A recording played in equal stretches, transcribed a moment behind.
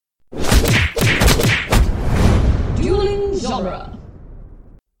genre.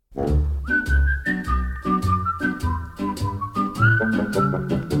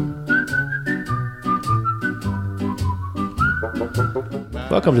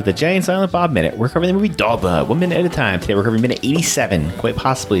 Welcome to the Jay and Silent Bob Minute. We're covering the movie Dogma, 1 minute at a time. Today we're covering minute 87, quite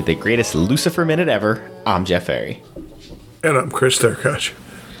possibly the greatest Lucifer minute ever. I'm Jeff Ferry. And I'm Chris Derkach.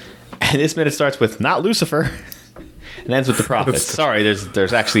 And this minute starts with not Lucifer and ends with the prophets. Sorry,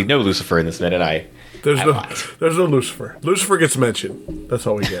 there's actually no Lucifer in this minute. There's no Lucifer. Lucifer gets mentioned. That's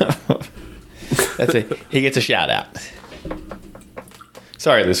all we get. That's it. He gets a shout out.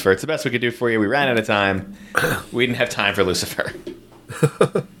 Sorry, Lucifer. It's the best we could do for you. We ran out of time. We didn't have time for Lucifer.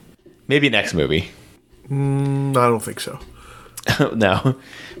 Maybe next movie. I don't think so. No,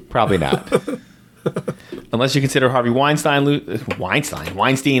 probably not. Unless you consider Harvey Weinstein Lucifer. Weinstein.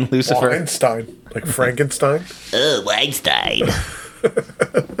 Like Frankenstein? Oh, Weinstein.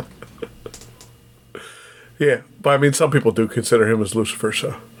 Yeah, but I mean, some people do consider him as Lucifer,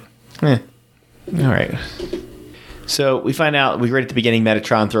 so. All right. So we find out, right at the beginning,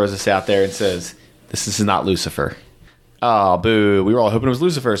 Metatron throws us out there and says, this is not Lucifer. Oh, boo. We were all hoping it was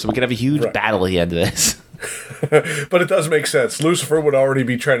Lucifer, so we could have a huge battle at the end of this. But it does make sense. Lucifer would already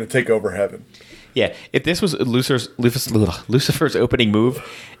be trying to take over heaven. Yeah, if this was Lucifer's opening move,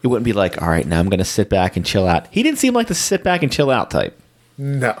 it wouldn't be like, all right, now I'm going to sit back and chill out. He didn't seem like the sit back and chill out type.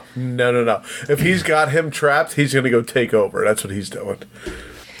 No. If he's got him trapped, he's going to go take over. That's what he's doing.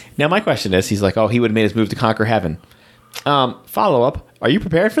 Now, my question is, he's like, oh, he would have made his move to conquer heaven. Follow-up, are you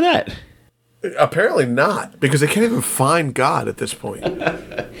prepared for that? Apparently not, because they can't even find God at this point.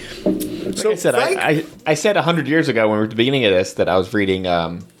 I said, I said 100 years ago when we were at the beginning of this that I was reading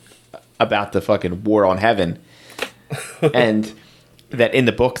about the fucking war on heaven, and that in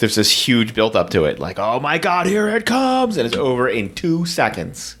the book there's this huge build-up to it. Like, oh my God, here it comes! And it's over in 2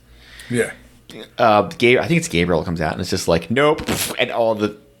 seconds. Yeah. I think it's Gabriel comes out, and it's just like, nope. And all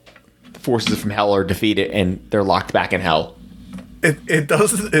the forces from hell are defeated, and they're locked back in hell. It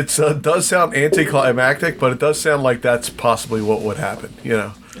does sound anticlimactic, but it does sound like that's possibly what would happen, you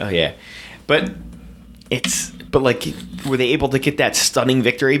know? Oh, yeah. But like, were they able to get that stunning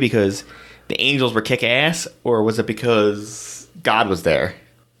victory because the angels were kick ass, or was it because God was there?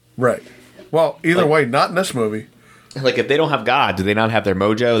 Right. Well, either way, not in this movie. Like, if they don't have God, do they not have their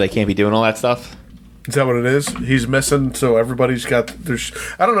mojo? They can't be doing all that stuff? Is that what it is? He's missing, so everybody's got...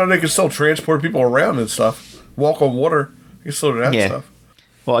 I don't know, they can still transport people around and stuff. Walk on water. You can still do that stuff.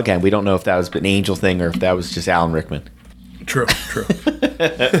 Well, again, we don't know if that was an angel thing or if that was just Alan Rickman. True.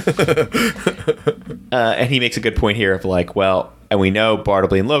 And he makes a good point here of like, well, and we know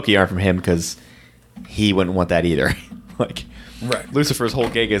Bartleby and Loki aren't from him because he wouldn't want that either. Like, right. Lucifer's whole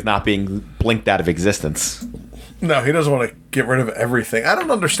gig is not being blinked out of existence. No, he doesn't want to get rid of everything. I don't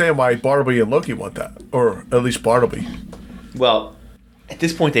understand why Bartleby and Loki want that, or at least Bartleby. Well, at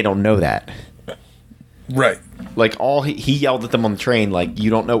this point, they don't know that. Right. Like, he yelled at them on the train, like, you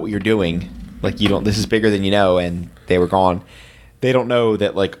don't know what you're doing. Like, you don't, this is bigger than you know, and they were gone. They don't know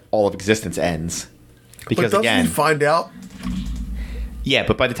that, like, all of existence ends. Because, but doesn't he find out? Yeah,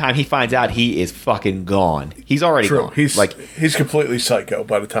 but by the time he finds out, he is fucking gone. He's already gone. He's completely psycho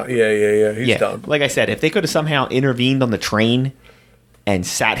by the time. Yeah. He's done. Like I said, if they could have somehow intervened on the train and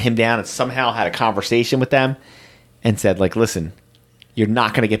sat him down and somehow had a conversation with them and said, like, listen, you're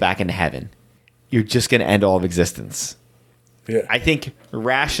not going to get back into heaven. You're just going to end all of existence. Yeah. I think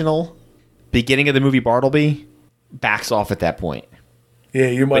rational beginning of the movie Bartleby backs off at that point. Yeah,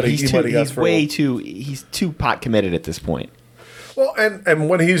 you might have got he's too pot committed at this point. Well, and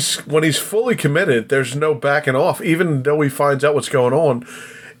when he's fully committed, there's no backing off. Even though he finds out what's going on,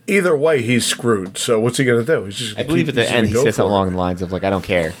 either way, he's screwed. So what's he going to do? I believe at the end he says something along the lines of like, "I don't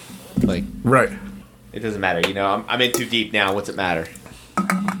care." Like, right? It doesn't matter. You know, I'm in too deep now. What's it matter?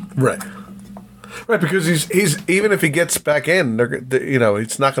 Right. Right, because he's even if he gets back in,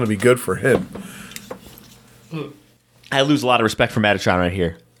 it's not going to be good for him. I lose a lot of respect for Metatron right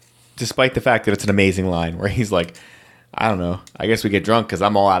here, despite the fact that it's an amazing line where he's like, I don't know, I guess we get drunk because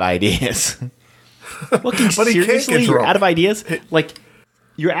I'm all out of ideas. Looking but he seriously, can't get you're drunk. out of ideas? Like,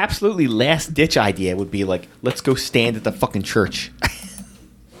 your absolutely last ditch idea would be like, let's go stand at the fucking church.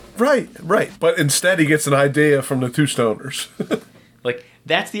 Right. But instead he gets an idea from the two stoners. Like,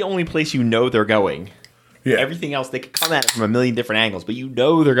 that's the only place you know they're going. Yeah. Everything else, they could come at it from a million different angles, but you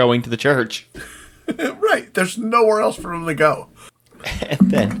know they're going to the church. Right. There's nowhere else for them to go. And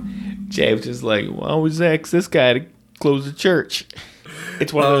then Jay was just like, well, I always ask this guy to close the church.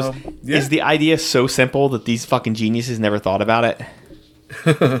 It's one of those, is the idea so simple that these fucking geniuses never thought about it?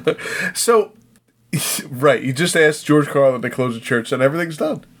 So, right, you just asked George Carlin to close the church and everything's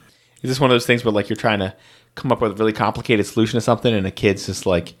done. Is this one of those things where like you're trying to come up with a really complicated solution to something, and a kid's just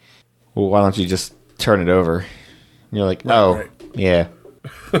like, "Well, why don't you just turn it over?" And you're like, "Oh, right. Yeah."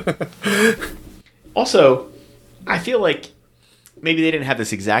 Also, I feel like maybe they didn't have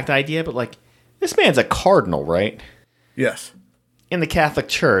this exact idea, but like this man's a cardinal, right? Yes. In the Catholic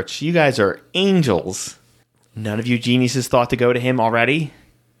Church, you guys are angels. None of you geniuses thought to go to him already?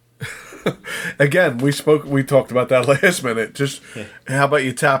 Again, we talked about that last minute. Just how about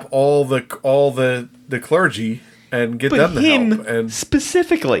you tap all the clergy and get them the help? And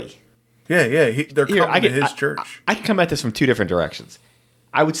specifically. Yeah, they're coming to his church. I can come at this from two different directions.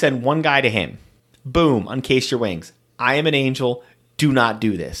 I would send one guy to him. Boom, uncase your wings. I am an angel. Do not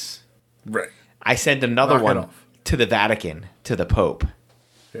do this. Right. I send another one to the Vatican, to the Pope.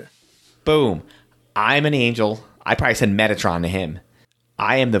 Yeah. Boom. I'm an angel. I probably send Metatron to him.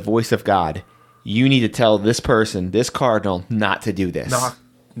 I am the voice of God. You need to tell this person, this cardinal, not to do this.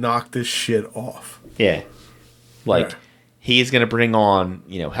 Knock this shit off. Yeah. Like, he's going to bring on,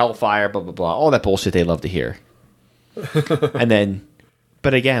 hellfire, blah, blah, blah. All that bullshit they love to hear. And then,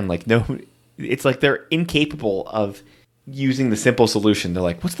 but again, like, no, it's like they're incapable of using the simple solution. They're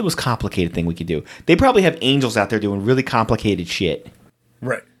like, what's the most complicated thing we could do? They probably have angels out there doing really complicated shit.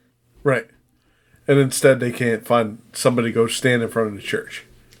 Right. And instead they can't find somebody to go stand in front of the church.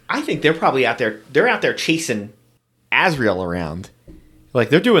 I think they're probably out there. They're out there chasing Azrael around. Like,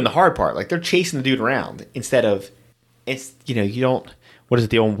 they're doing the hard part. Like, they're chasing the dude around instead of, you don't, what is it,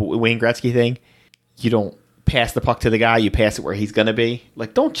 the old Wayne Gretzky thing? You don't pass the puck to the guy, you pass it where he's going to be.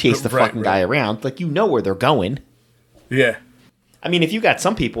 Like, don't chase the fucking guy around. Like, you know where they're going. Yeah. I mean, if you got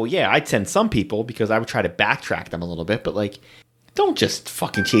some people, I'd send some people because I would try to backtrack them a little bit, but, like, don't just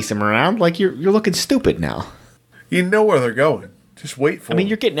fucking chase them around. Like, you're looking stupid now. You know where they're going. Just wait for them. I mean,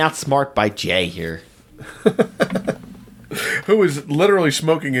 you're getting outsmarted by Jay here. Who is literally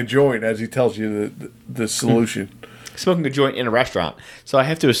smoking a joint as he tells you the solution. Smoking a joint in a restaurant. So I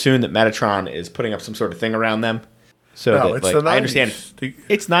have to assume that Metatron is putting up some sort of thing around them. So no, it's the 90s. I understand.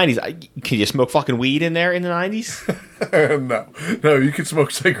 It's 90s. Can you smoke fucking weed in there in the 90s? No, you can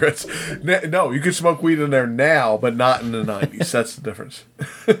smoke cigarettes. No, you can smoke weed in there now, but not in the 90s. That's the difference.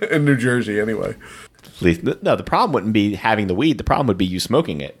 In New Jersey, anyway. No, the problem wouldn't be having the weed. The problem would be you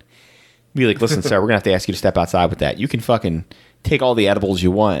smoking it. Be like, listen, sir, we're going to have to ask you to step outside with that. You can fucking take all the edibles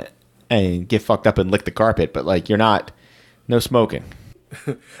you want and get fucked up and lick the carpet, but, like, no smoking.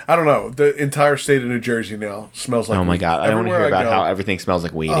 I don't know. The entire state of New Jersey now smells like weed. Oh, my God. I don't want to hear about how everything smells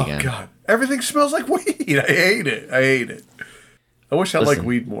like weed again. Oh, God. Everything smells like weed. I hate it. I wish I liked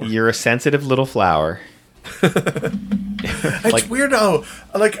weed more. You're a sensitive little flower. It's weird how,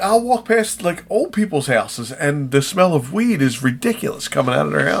 like, I'll walk past, like, old people's houses, and the smell of weed is ridiculous coming out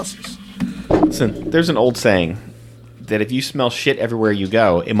of their houses. Listen, there's an old saying that if you smell shit everywhere you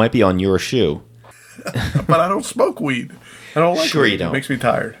go, it might be on your shoe. But I don't smoke weed. I don't like sure weed. You don't. It makes me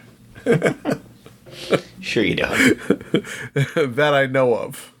tired. Sure you don't. That I know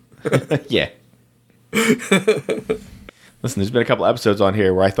of. Yeah. Listen, there's been a couple episodes on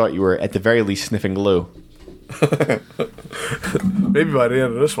here where I thought you were at the very least sniffing glue. Maybe by the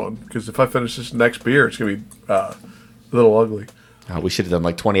end of this one, because if I finish this next beer, it's going to be a little ugly. Oh, we should have done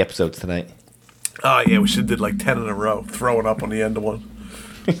like 20 episodes tonight. Oh, yeah, we should have did like 10 in a row, throwing up on the end of one.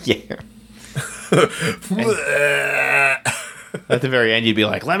 Yeah. At the very end, you'd be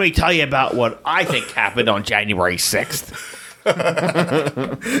like, let me tell you about what I think happened on January 6th.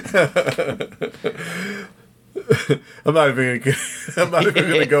 I'm not even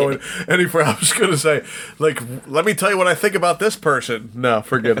going to go in any further. I was going to say, like, let me tell you what I think about this person. No,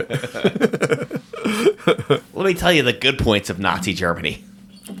 forget it. Let me tell you the good points of Nazi Germany.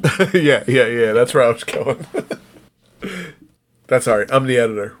 Yeah. That's where I was going. That's all right. I'm the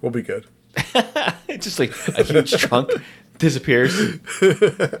editor. We'll be good. It's just like a huge trunk disappears.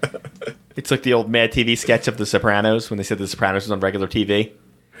 It's like the old Mad TV sketch of The Sopranos when they said The Sopranos was on regular TV.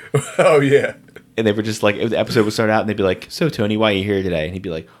 Oh, yeah. And they were just like, the episode would start out and they'd be like, so Tony, why are you here today? And he'd be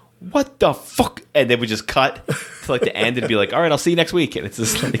like, what the fuck? And they would just cut to like the end and be like, all right, I'll see you next week. And it's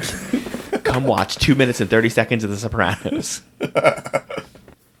just like, come watch 2 minutes and 30 seconds of The Sopranos.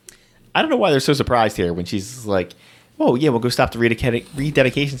 I don't know why they're so surprised here when she's like, oh, yeah, we'll go stop the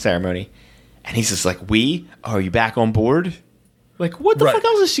rededication ceremony. And he's just like, are you back on board? Like, what the fuck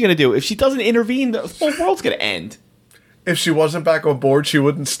else is she going to do? If she doesn't intervene, the whole world's going to end. If she wasn't back on board, she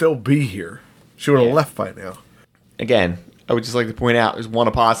wouldn't still be here. She would have left by now. Again, I would just like to point out, there's one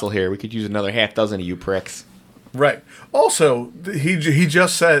apostle here. We could use another half dozen of you pricks. Right. Also, he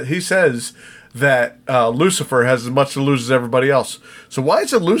says that Lucifer has as much to lose as everybody else. So why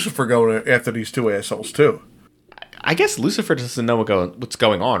isn't Lucifer going after these two assholes too? I guess Lucifer doesn't know what's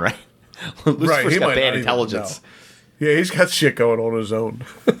going on, right? Lucifer's he got might bad not even intelligence. know. Yeah, he's got shit going on his own.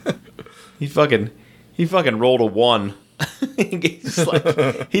 He fucking rolled a 1. He's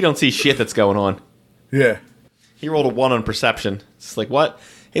like, he don't see shit that's going on. Yeah. He rolled a 1 on perception. It's like, what?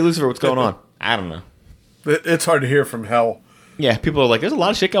 Hey, Lucifer, what's going on? I don't know. It's hard to hear from hell. Yeah, people are like, there's a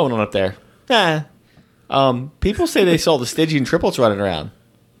lot of shit going on up there. People say they saw the Stygian triplets running around.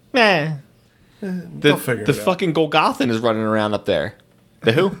 They'll figure The it out. fucking Golgothan is running around up there.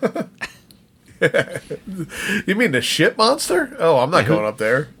 The who? You mean the shit monster? Oh, I'm not going up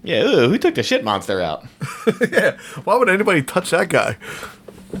there. Yeah, who took the shit monster out? Yeah. Why would anybody touch that guy?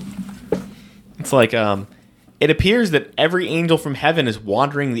 It's like, it appears that every angel from heaven is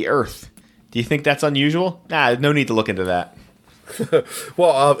wandering the earth. Do you think that's unusual? Nah, no need to look into that.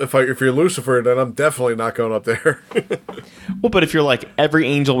 Well, if you're Lucifer, then I'm definitely not going up there. Well, but if you're like, every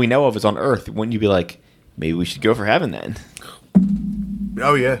angel we know of is on earth, wouldn't you be like, maybe we should go for heaven then?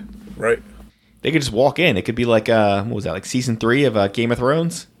 Oh, yeah. Right. They could just walk in. It could be like, what was that, like season 3 of Game of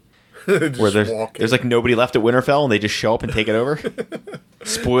Thrones? Just Where walk in. there's like nobody left at Winterfell and they just show up and take it over.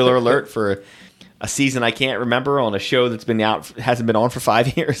 Spoiler alert for a season I can't remember on a show that's hasn't been on for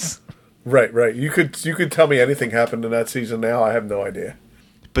 5 years. Right. You could tell me anything happened in that season now. I have no idea.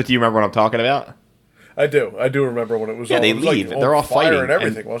 But do you remember what I'm talking about? I do remember when it was. Yeah, all, they it was like leave. on They're all fire fighting and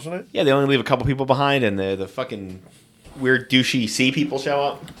everything, wasn't it? Yeah, they only leave a couple people behind, and the fucking weird douchey sea people show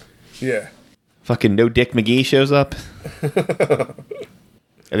up. Yeah. Fucking No Dick McGee shows up.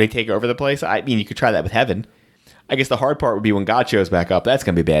 And they take over the place. I mean, you could try that with heaven. I guess the hard part would be when God shows back up. That's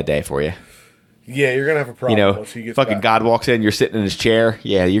going to be a bad day for you. Yeah, you're gonna have a problem once he gets fucking back. God walks in, you're sitting in his chair.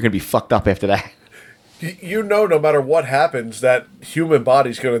 Yeah, you're going to be fucked up after that. You know, no matter what happens, that human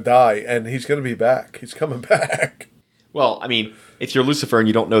body's gonna die, and he's gonna be back. He's coming back. Well, I mean, if you're Lucifer and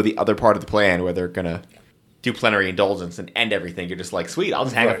you don't know the other part of the plan where they're going to do plenary indulgence and end everything, you're just like, sweet, I'll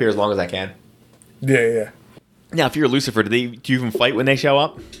just hang up here as long as I can. Yeah. Now, if you're Lucifer, do you even fight when they show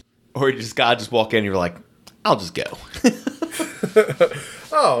up? Or does God just walk in and you're like, I'll just go?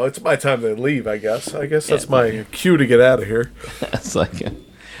 Oh, it's my time to leave, I guess. That's my cue to get out of here. It's like,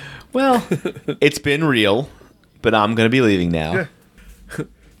 well, it's been real, but I'm going to be leaving now. Yeah.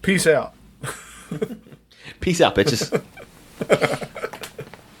 Peace out. Peace out, bitches.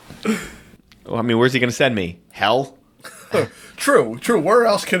 Well, I mean, where's he going to send me? Hell? True. Where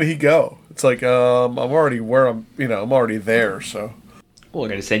else can he go? It's like, I'm already I'm already there, so. Well, we're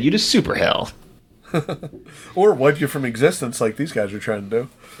going to send you to super hell. Or wipe you from existence like these guys are trying to do.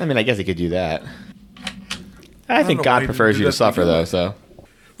 I mean, I guess he could do that. I think know why God he prefers didn't do you to that to suffer, begin though, with. so.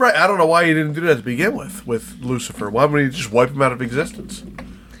 Right, I don't know why he didn't do that to begin with Lucifer. Why wouldn't he just wipe him out of existence?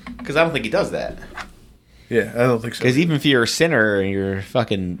 Because I don't think he does that. Yeah, I don't think so. Because even if you're a sinner and you're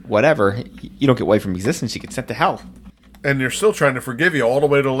fucking whatever, you don't get wiped from existence, you get sent to hell. And they're still trying to forgive you all the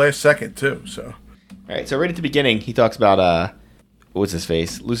way to the last second, too, so. All right, so right at the beginning, he talks about, what's his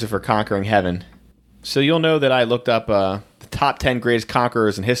face? Lucifer conquering heaven. So you'll know that I looked up the top 10 greatest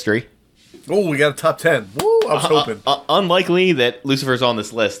conquerors in history. Oh, we got a top 10. Woo, I was hoping. Unlikely that Lucifer's on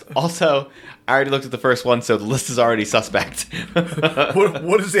this list. Also, I already looked at the first one, so the list is already suspect.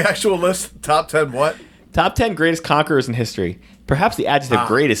 What is the actual list? Top 10 what? Top 10 greatest conquerors in history. Perhaps the adjective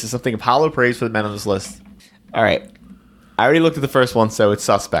greatest is something Apollo praised for the men on this list. All right. I already looked at the first one, so it's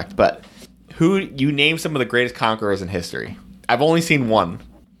suspect. But you name some of the greatest conquerors in history. I've only seen one.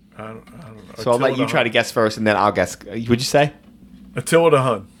 I don't know. So I'll let you try to guess first, and then I'll guess. Would you say? Attila the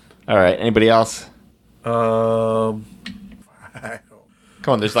Hun. All right. Anybody else? I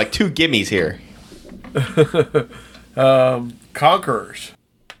Come on. There's like 2 gimmies here. Conquerors.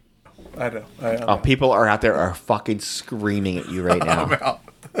 I know. Oh, people are out there are fucking screaming at you right now. I'm out.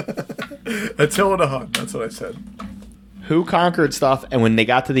 Attila the Hun. That's what I said. Who conquered stuff, and when they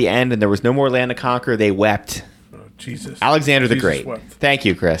got to the end and there was no more land to conquer, they wept. Oh, Jesus. Alexander the Jesus Great. wept. Thank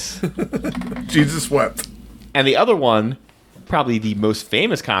you, Chris. Jesus wept. And the other one, probably the most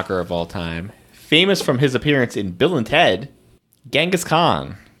famous conqueror of all time, famous from his appearance in Bill and Ted, Genghis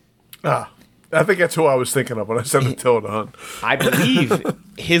Khan. I think that's who I was thinking of when I said Attila the Hun. I believe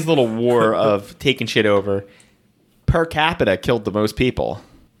his little war of taking shit over, per capita, killed the most people.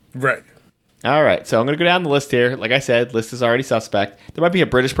 Right. All right, so I'm going to go down the list here. Like I said, list is already suspect. There might be a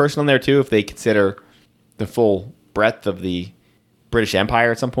British person on there, too, if they consider the full breadth of the British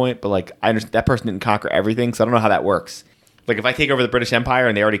Empire at some point. But, like, I understand that person didn't conquer everything, so I don't know how that works. Like, if I take over the British Empire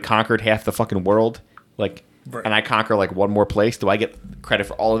and they already conquered half the fucking world, like, Right. and I conquer, like, one more place, do I get credit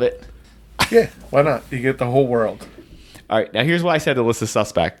for all of it? Yeah, why not? You get the whole world. All right, now here's why I said the list is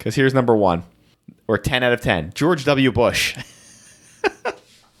suspect, because here's number 1, or 10 out of 10. George W. Bush.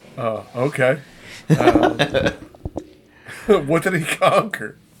 Okay. What did he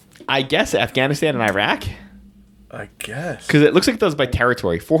conquer? I guess Afghanistan and Iraq? I guess. Because it looks like those by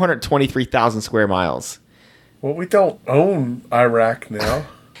territory. 423,000 square miles. Well, we don't own Iraq now.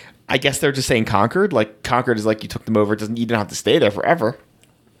 I guess they're just saying conquered. Like, conquered is like you took them over. You don't have to stay there forever.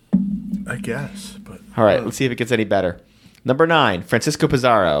 I guess. But all right, let's see if it gets any better. Number 9, Francisco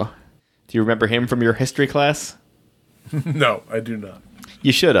Pizarro. Do you remember him from your history class? No, I do not.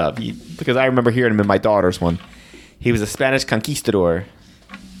 You should have, because I remember hearing him in my daughter's one. He was a Spanish conquistador.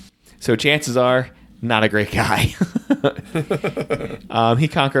 So chances are, not a great guy. He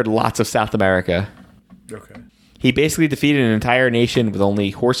conquered lots of South America. Okay. He basically defeated an entire nation with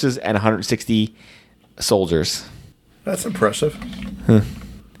only horses and 160 soldiers. That's impressive.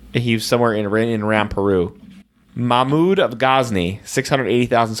 He was somewhere in around Peru. Mahmud of Ghazni,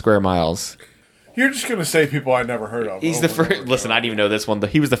 680,000 square miles. You're just going to say people I never heard of. He's the first. Listen, I didn't even know this one.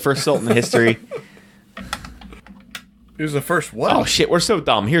 He was the first sultan in history. He was the first what? Oh, shit. We're so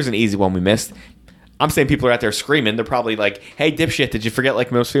dumb. Here's an easy one we missed. I'm saying people are out there screaming. They're probably like, hey, dipshit, did you forget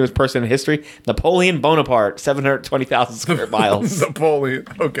like most famous person in history? Napoleon Bonaparte, 720,000 square miles. Napoleon.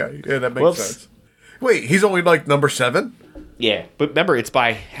 Okay. Yeah, that makes sense. Wait, he's only like number 7? Yeah, but remember, it's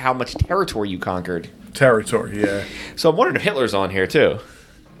by how much territory you conquered. Territory, yeah. So I'm wondering if Hitler's on here, too.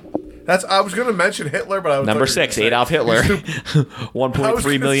 I was going to mention Hitler, but I was number 6, Adolf Hitler,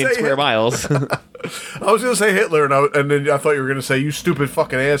 1.3 million square miles. I was going to say Hitler, and then I thought you were going to say, you stupid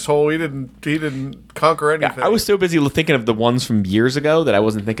fucking asshole. He didn't conquer anything. Yeah, I was so busy thinking of the ones from years ago that I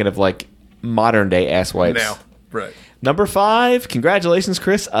wasn't thinking of like modern day asswipes. Now, right. Number 5, congratulations,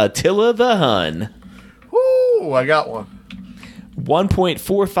 Chris, Attila the Hun. Woo, I got one.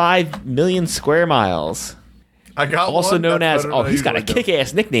 1.45 million square miles. I got also one. known as, he's got a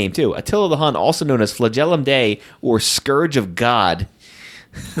kick-ass nickname too. Attila the Hun, also known as Flagellum Dei or Scourge of God.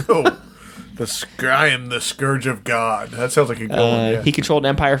 Oh, I am the Scourge of God. That sounds like a good one. Yeah. He controlled an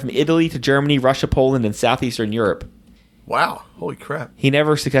empire from Italy to Germany, Russia, Poland, and southeastern Europe. Wow. Holy crap. He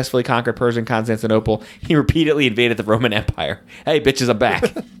never successfully conquered Persia and Constantinople. He repeatedly invaded the Roman Empire. Hey, bitches, I'm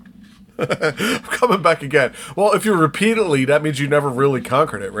back. I'm coming back again. Well, if you repeatedly, that means you never really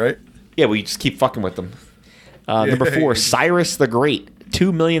conquered it, right? Yeah, well, you just keep fucking with them. Number 4, Cyrus the Great,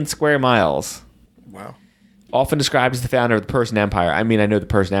 2 million square miles. Wow. Often described as the founder of the Persian Empire. I mean, I know the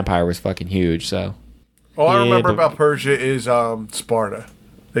Persian Empire was fucking huge, so. All I remember about Persia is Sparta.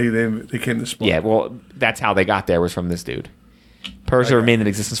 They came to Sparta. Yeah, well, that's how they got there, was from this dude. Persia remained in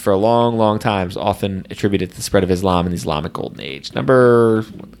existence for a long, long time. It's often attributed to the spread of Islam in the Islamic Golden Age.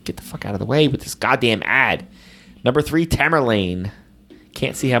 Get the fuck out of the way with this goddamn ad. Number 3, Tamerlane.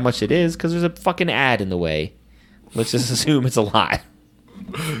 Can't see how much it is because there's a fucking ad in the way. Let's just assume it's a lot.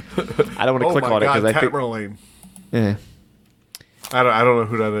 I don't want to click on it because I think. Tamerlane. Yeah. I don't know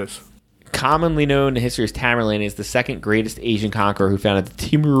who that is. Commonly known in history as Tamerlane, is the second greatest Asian conqueror who founded the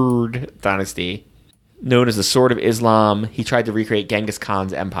Timur dynasty. Known as the Sword of Islam, he tried to recreate Genghis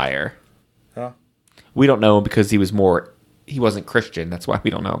Khan's empire. Huh? We don't know him because he wasn't Christian. That's why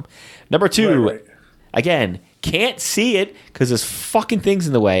we don't know him. Number 2, right. Again, can't see it because there's fucking things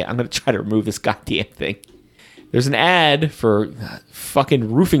in the way. I'm going to try to remove this goddamn thing. There's an ad for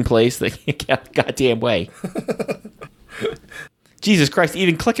fucking roofing place that can't get out the goddamn way. Jesus Christ,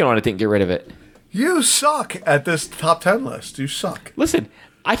 even clicking on it didn't get rid of it. You suck at this top 10 list. You suck. Listen,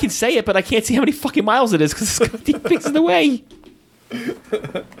 I can say it, but I can't see how many fucking miles it is because this goddamn thing's in the way.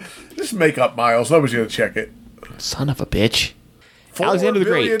 Just make up miles. Nobody's going to check it. Son of a bitch. Alexander the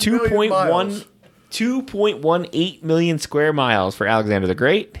Great, 2.18 million square miles for Alexander the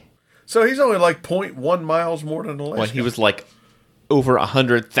Great. So he's only like 0.1 miles more than the last Well, he was like over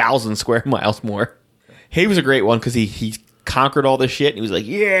 100,000 square miles more. He was a great one because he conquered all this shit. And he was like,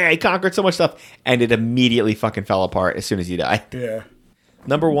 yeah, he conquered so much stuff. And it immediately fucking fell apart as soon as he died. Yeah.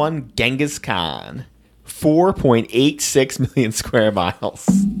 Number 1, Genghis Khan. 4.86 million square miles.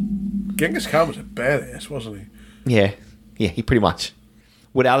 Genghis Khan was a badass, wasn't he? Yeah, he pretty much.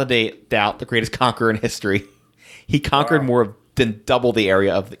 Without a doubt, the greatest conqueror in history. He conquered more than double the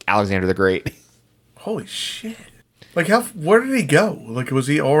area of Alexander the Great. Holy shit. Like, where did he go? Like, was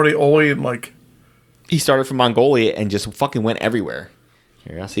he already only in, like... He started from Mongolia and just fucking went everywhere.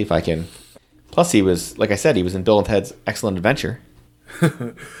 Here, I'll see if I can... Plus, he was, like I said, he was in Bill and Ted's Excellent Adventure.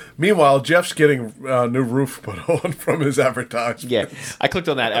 Meanwhile, Jeff's getting a new roof put on from his advertisement. Yeah, I clicked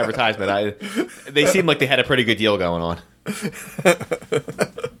on that advertisement. They seemed like they had a pretty good deal going on.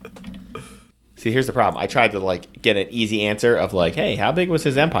 See, here's the problem. I tried to like get an easy answer of like, hey, how big was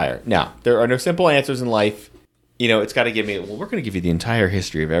his empire? No, there are no simple answers in life. You know, it's got to give me, well, we're going to give you the entire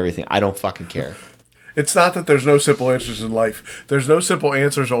history of everything. I don't fucking care. It's not that there's no simple answers in life. There's no simple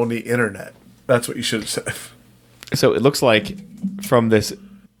answers on the internet. That's what you should have said. So it looks like from this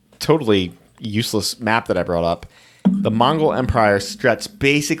totally useless map that I brought up. The Mongol Empire stretched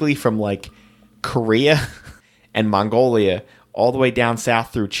basically from like Korea and Mongolia all the way down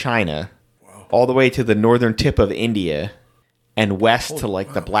south through China, all the way to the northern tip of India, and west to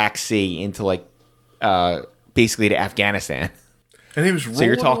like the Black Sea into like basically to Afghanistan. And he was so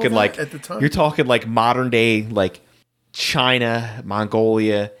you're talking like at the time? You're talking like modern day like China,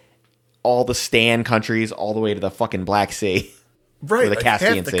 Mongolia, all the Stan countries, all the way to the fucking Black Sea, right? Or the like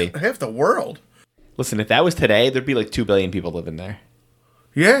Caspian Sea, half the world. Listen, if that was today, there'd be like 2 billion people living there.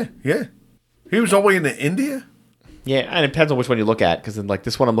 Yeah, yeah. He was all the way into India. Yeah, and it depends on which one you look at, because like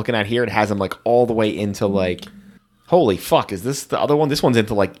this one I'm looking at here, it has him like all the way into like, holy fuck, is this the other one? This one's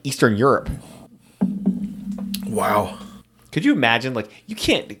into like Eastern Europe. Wow. Could you imagine? Like, you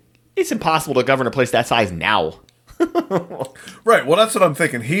can't. It's impossible to govern a place that size now. Right. Well, that's what I'm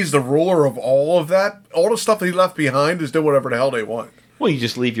thinking. He's the ruler of all of that. All the stuff that he left behind is do whatever the hell they want. Well, you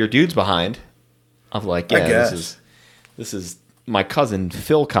just leave your dudes behind. Of like, yeah, this is my cousin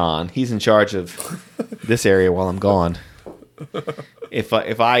Phil Khan. He's in charge of this area while I'm gone. If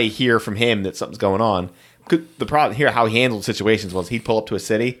I hear from him that something's going on, the problem here, how he handled situations was he'd pull up to a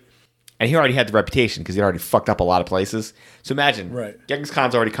city, and he already had the reputation because he already fucked up a lot of places. So imagine, right. Genghis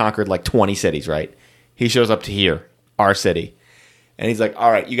Khan's already conquered like 20 cities, right? He shows up to here, our city, and he's like,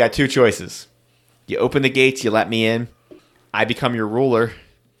 all right, you got two choices. You open the gates, you let me in, I become your ruler.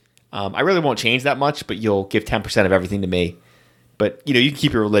 I really won't change that much, but you'll give 10% of everything to me. But, you know, you can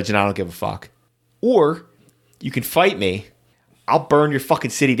keep your religion, I don't give a fuck. Or you can fight me, I'll burn your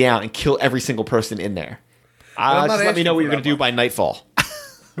fucking city down and kill every single person in there. Just let me know what you're going to do by nightfall.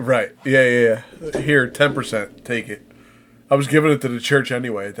 Right. Yeah. Here, 10%. Take it. I was giving it to the church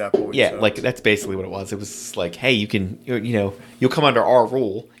anyway at that point. Yeah, so. like that's basically what it was. It was like, hey, you can, you know, you'll come under our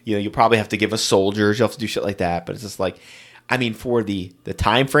rule. You know, you'll probably have to give us soldiers. You'll have to do shit like that. But it's just like, I mean, for the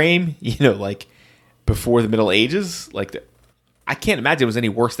time frame, you know, like before the Middle Ages, like I can't imagine it was any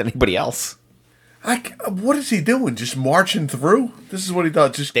worse than anybody else. What is he doing? Just marching through? This is what he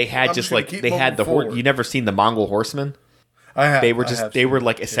does. They had the horse. You never seen the Mongol horsemen? I have. They were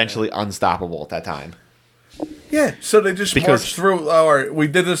like essentially unstoppable at that time. Yeah, so they just marched through. All right, we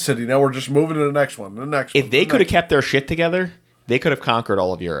did this city. Now we're just moving to the next one. If they could have kept their shit together, they could have conquered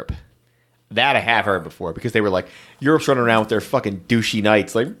all of Europe. That I have heard before, because they were like, Europe's running around with their fucking douchey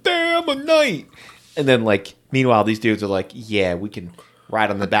knights, like, damn, a knight. And then, like, meanwhile, these dudes are like, yeah, we can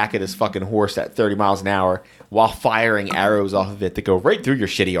ride on the back of this fucking horse at 30 miles an hour while firing arrows off of it that go right through your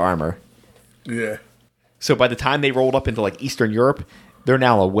shitty armor. Yeah. So by the time they rolled up into, like, Eastern Europe, they're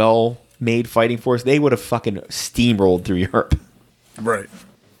now a well-made fighting force. They would have fucking steamrolled through Europe. Right.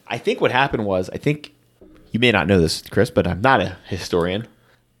 I think what happened was, you may not know this, Chris, but I'm not a historian.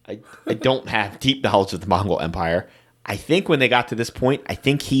 I don't have deep knowledge of the Mongol Empire. I think when they got to this point, I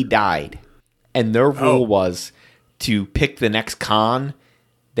think he died. And their rule was to pick the next Khan,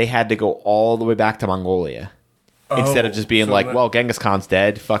 they had to go all the way back to Mongolia. Instead of just being well, Genghis Khan's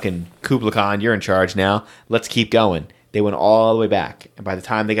dead. Fucking Kublai Khan, you're in charge now. Let's keep going. They went all the way back. And by the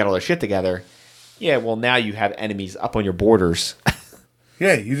time they got all their shit together, yeah, well, now you have enemies up on your borders.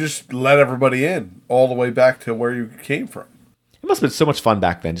 Yeah, you just let everybody in all the way back to where you came from. It must have been so much fun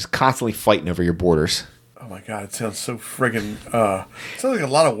back then, just constantly fighting over your borders. Oh my god, it sounds so friggin'. It sounds like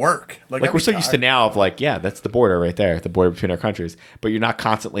a lot of work. Like we're so used to now of like, yeah, that's the border right there, the border between our countries. But you're not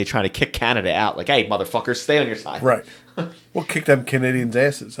constantly trying to kick Canada out. Like, hey, motherfuckers, stay on your side. Right. We'll kick them Canadians'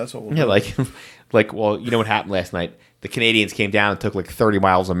 asses. That's what we'll do. like, well, you know what happened last night? The Canadians came down and took like 30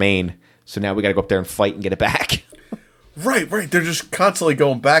 miles of Maine. So now we got to go up there and fight and get it back. Right. They're just constantly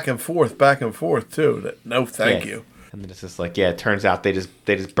going back and forth, too. No, thank you. And then it's just like, yeah, it turns out they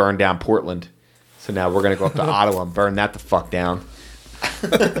just burned down Portland. So now we're going to go up to Ottawa and burn that the fuck down.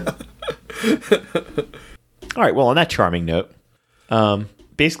 All right, well, on that charming note,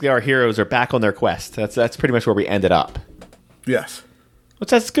 basically our heroes are back on their quest. That's pretty much where we ended up. Yes. Which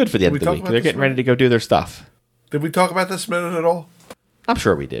that's good for the end of the week. They're getting ready to go do their stuff. Did we talk about this minute at all? I'm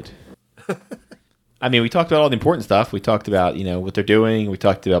sure we did. I mean, we talked about all the important stuff. We talked about, you know, what they're doing. We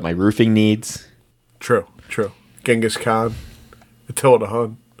talked about my roofing needs. True. Genghis Khan. Attila the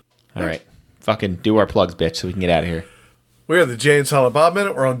Hun. All right. Fucking do our plugs, bitch, so we can get out of here. We are the Jay and Silent Bob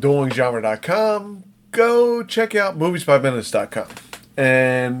Minute. We're on duelinggenre.com. Go check out moviesbyminutes.com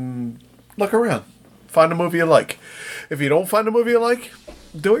and look around. Find a movie you like. If you don't find a movie you like,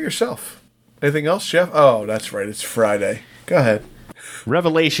 do it yourself. Anything else, Jeff? Oh, that's right. It's Friday. Go ahead.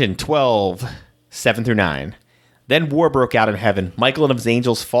 Revelation 12, 7 through 9. Then war broke out in heaven. Michael and his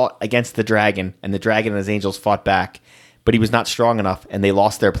angels fought against the dragon, and the dragon and his angels fought back. but he was not strong enough, and they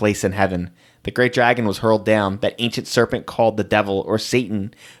lost their place in heaven. The great dragon was hurled down, that ancient serpent called the devil, or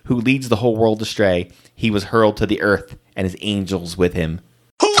Satan, who leads the whole world astray. He was hurled to the earth, and his angels with him.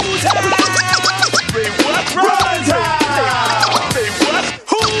 Who's high? Say what? Runs high. Say what?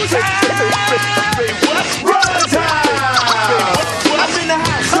 Who's high? Say what? Runs high. I'm in the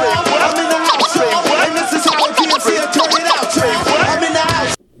house. I'm in the house. And this is how PNC turn it out. I'm in the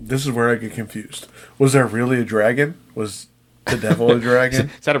house. This is where I get confused. Was there really a dragon? Was the devil a dragon?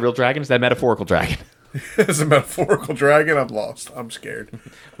 Is that a real dragon? Is that a metaphorical dragon? It's a metaphorical dragon? I'm lost. I'm scared.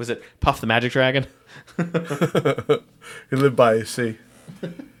 Was it Puff the Magic Dragon? He lived by a sea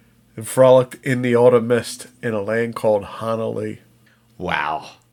and frolicked in the autumn mist in a land called Honolulu. Wow.